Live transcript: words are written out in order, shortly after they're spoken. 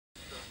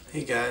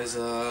Hey guys,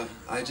 I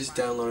just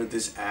downloaded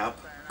this app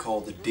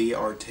called the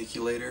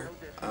De-Articulator.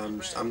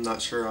 I'm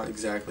not sure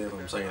exactly if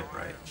I'm saying it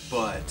right,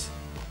 but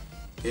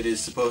it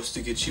is supposed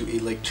to get you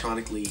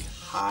electronically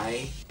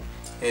high,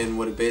 and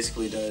what it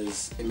basically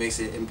does, it makes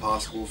it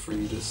impossible for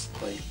you to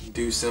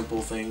do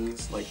simple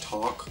things like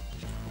talk.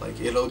 Like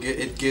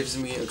it gives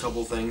me a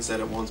couple things that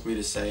it wants me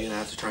to say, and I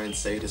have to try and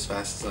say it as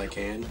fast as I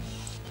can.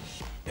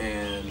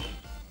 And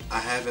I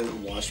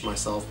haven't watched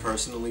myself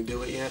personally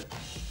do it yet.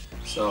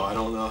 So I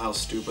don't know how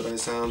stupid I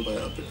sound, but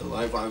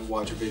I've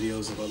watched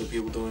videos of other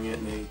people doing it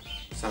and they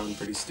sound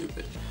pretty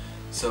stupid.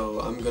 So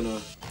I'm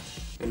gonna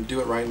do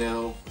it right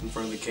now in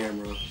front of the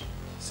camera,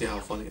 see how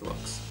funny it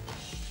looks.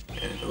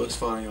 And if it looks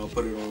funny, I'll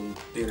put it on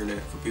the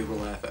internet for people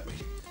to laugh at me.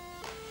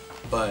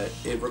 But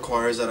it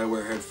requires that I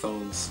wear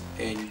headphones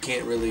and you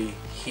can't really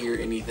hear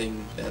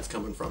anything that's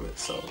coming from it,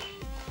 so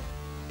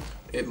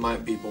it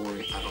might be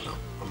boring. I don't know.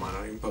 I might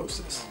not even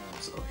post this.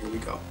 So here we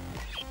go.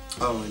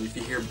 Oh, and if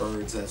you hear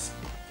birds, that's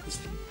just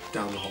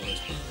down the hall, there's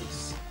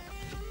birds.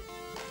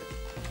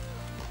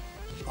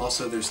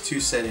 Also, there's two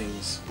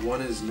settings.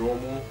 One is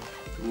normal,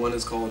 and one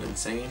is called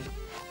insane.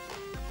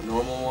 The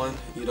normal one,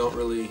 you don't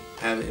really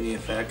have any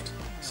effect,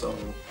 so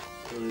I'm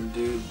going to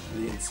do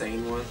the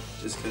insane one,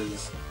 just because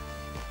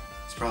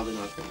it's probably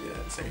not going to be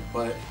that insane,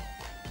 but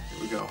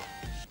here we go.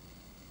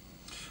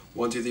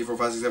 1, 2, 3, 4,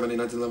 5, 6, 7, 8,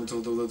 9, 10, 11,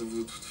 12,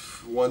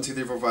 1, 2,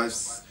 3, 4,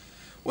 5,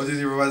 1, 2,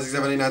 3, 4, 5, 6,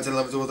 7, 8, 9, 10,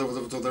 11, 12,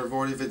 13,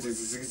 14, 15,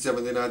 16,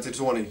 17, 18, 19,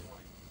 20.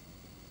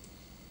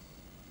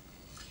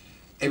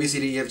 A B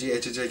C D E F G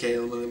H I J K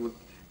L M N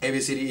A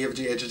B C D E F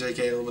G H I J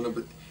K L M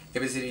N A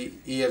B C D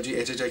E F G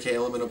H I J K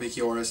L M N O P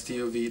Q R S T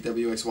U V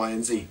W X Y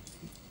and Z.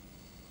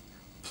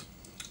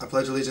 I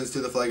pledge allegiance to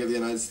the flag of the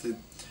United States.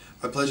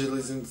 I pledge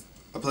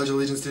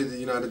allegiance to the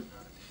United.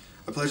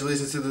 I pledge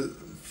allegiance to the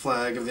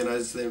flag of the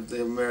United States of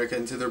America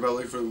and to the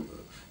republic for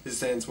it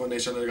stands one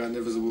nation under God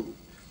indivisible.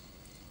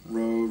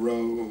 Row,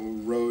 row,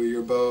 row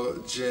your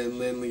boat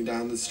gently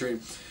down the stream.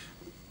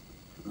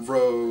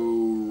 Row,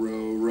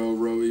 row, row,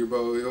 row your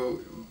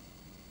boat.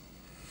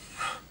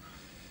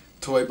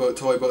 Toy boat,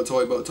 toy boat,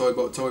 toy boat, toy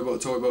boat, toy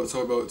boat, toy boat,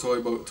 toy boat, toy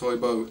boat, toy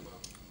boat,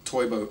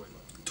 toy boat,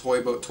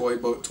 toy boat, toy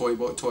boat, toy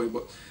boat, toy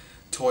boat,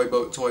 toy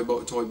boat, toy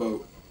boat, toy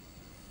boat.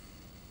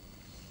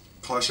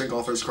 Caution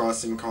golfers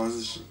crossing,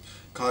 caution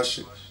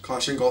golfers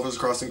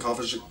crossing,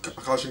 caution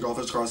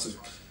golfers crossing.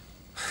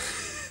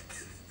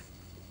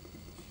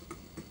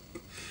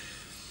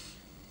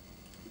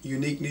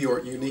 Unique New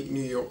York, unique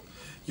New York,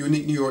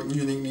 unique New York,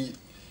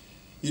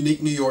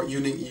 unique New York,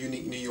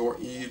 unique New York,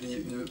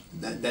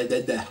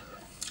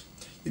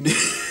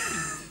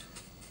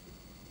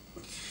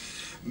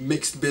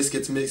 mixed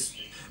biscuits, mixed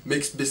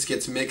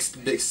biscuits, mixed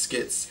biscuits,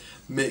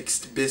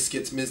 mixed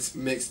biscuits,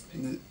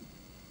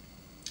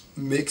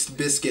 mixed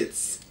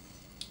biscuits.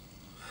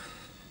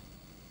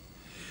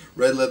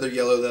 Red leather,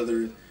 yellow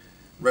leather,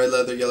 red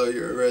leather, yellow,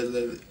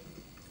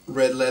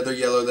 red leather,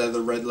 yellow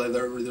leather, red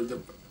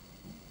leather.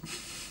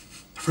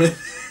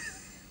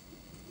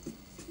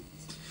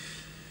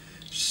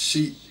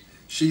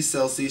 She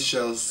sells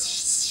seashells.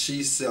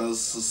 She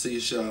sells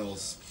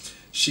seashells.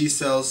 She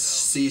sells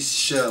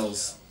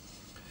seashells.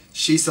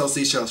 She sells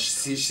seashells.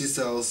 She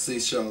sells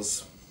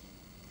seashells.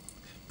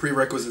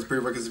 Prerequisites.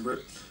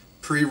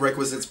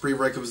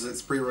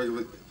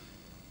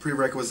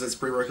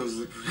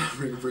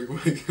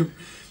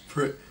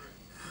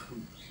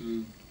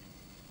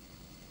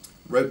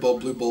 Red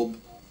bulb, blue bulb.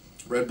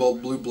 Red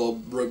bulb, blue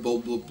bulb. Red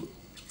bulb, blue bulb.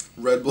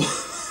 Red bulb,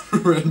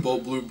 red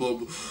bulb, blue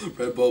bulb,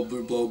 red bulb,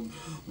 blue bulb,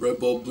 red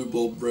bulb, blue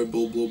bulb, red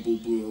bulb, blue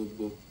bulb, blue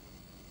bulb.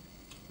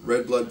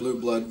 Red blood, blue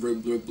blood,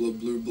 red blood,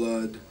 blue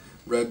blood,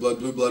 red blood,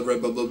 blue blood,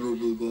 red blood, blue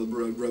blood,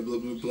 red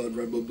blood, blue blood,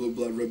 red blood, blue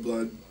blood, red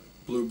blood,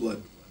 blue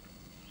blood,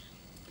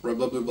 red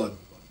blood, blue blood.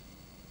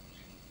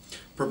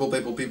 Purple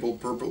paper people,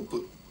 purple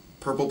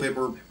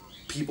paper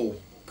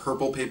people,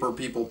 purple paper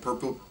people,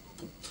 purple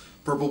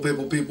paper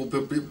people,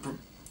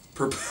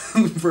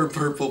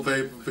 purple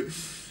paper.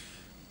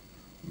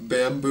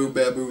 Bamboo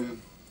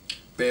baboon,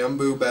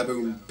 bamboo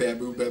baboon,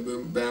 bamboo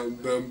baboon,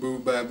 bamboo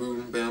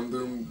baboon, bamboo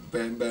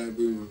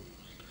baboon,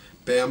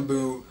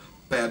 bamboo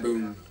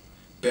baboon,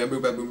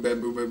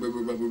 bamboo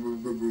baboon, bamboo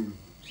baboon.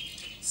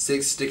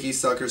 6 sticky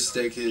sucker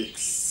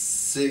sticks,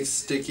 6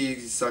 sticky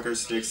sucker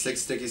sticks,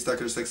 6 sticky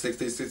sucker sticks, 6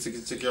 sticky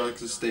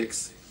sucker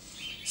sticks,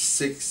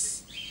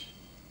 6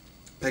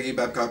 Peggy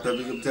Babcock,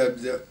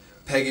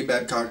 Peggy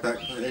Babcock, Peggy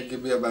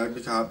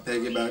Babcock,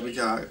 Peggy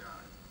Babcock,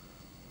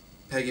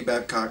 Peggy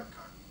Babcock.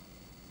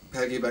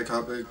 Peggy back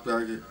up,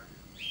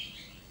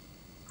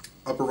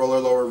 upper roller,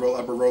 lower roll,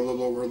 upper roller,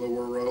 lower,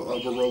 lower roll,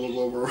 upper roller,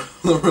 lower,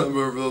 lower,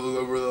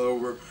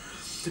 lower,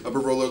 upper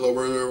roller,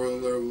 lower,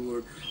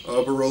 lower,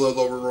 upper roller,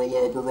 lower,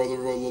 roller, upper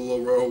roller,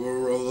 lower, lower,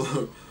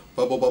 roller,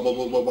 bubble, bubble,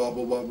 bubble,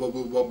 bubble,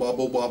 bubble,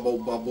 bubble, bubble,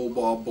 bubble,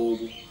 bubble.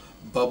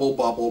 Bubble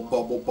bubble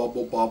bubble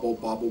bubble bubble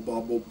bubble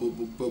bubble bubble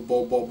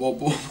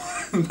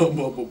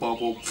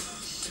bubble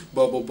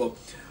bubble bubble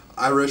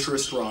Irish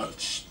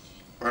wristwatch.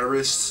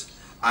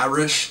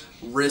 Irish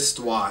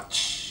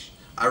wristwatch.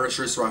 Irish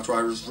wristwatch,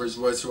 Irish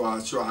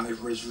wristwatch, Irish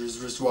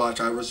wristwatch,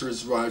 Irish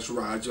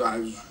wristwatch,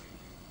 Irish.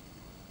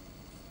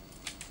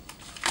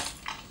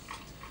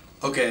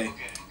 Okay,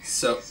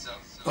 so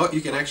oh,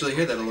 you can actually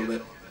hear that a little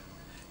bit.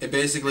 It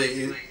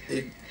basically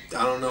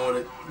I don't know what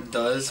it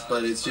does,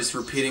 but it's just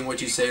repeating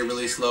what you say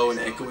really slow and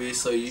echoey,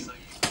 so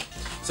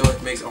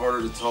it makes it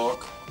harder to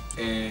talk.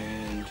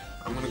 And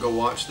I'm gonna go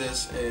watch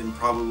this and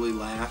probably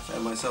laugh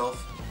at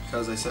myself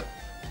because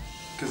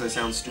I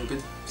sound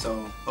stupid. So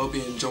hope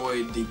you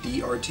enjoyed the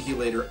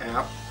De-Articulator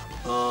app.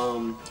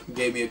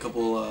 Gave me a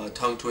couple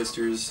tongue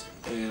twisters,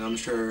 and I'm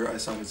sure I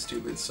sounded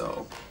stupid.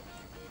 So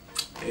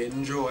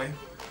enjoy.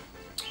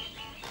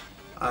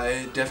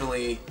 I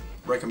definitely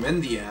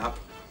recommend the app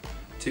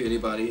to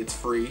anybody. It's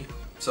free,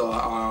 so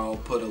I'll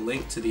put a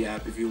link to the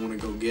app if you want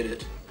to go get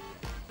it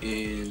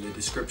in the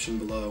description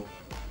below.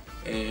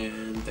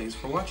 And thanks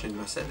for watching.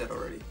 I said that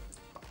already.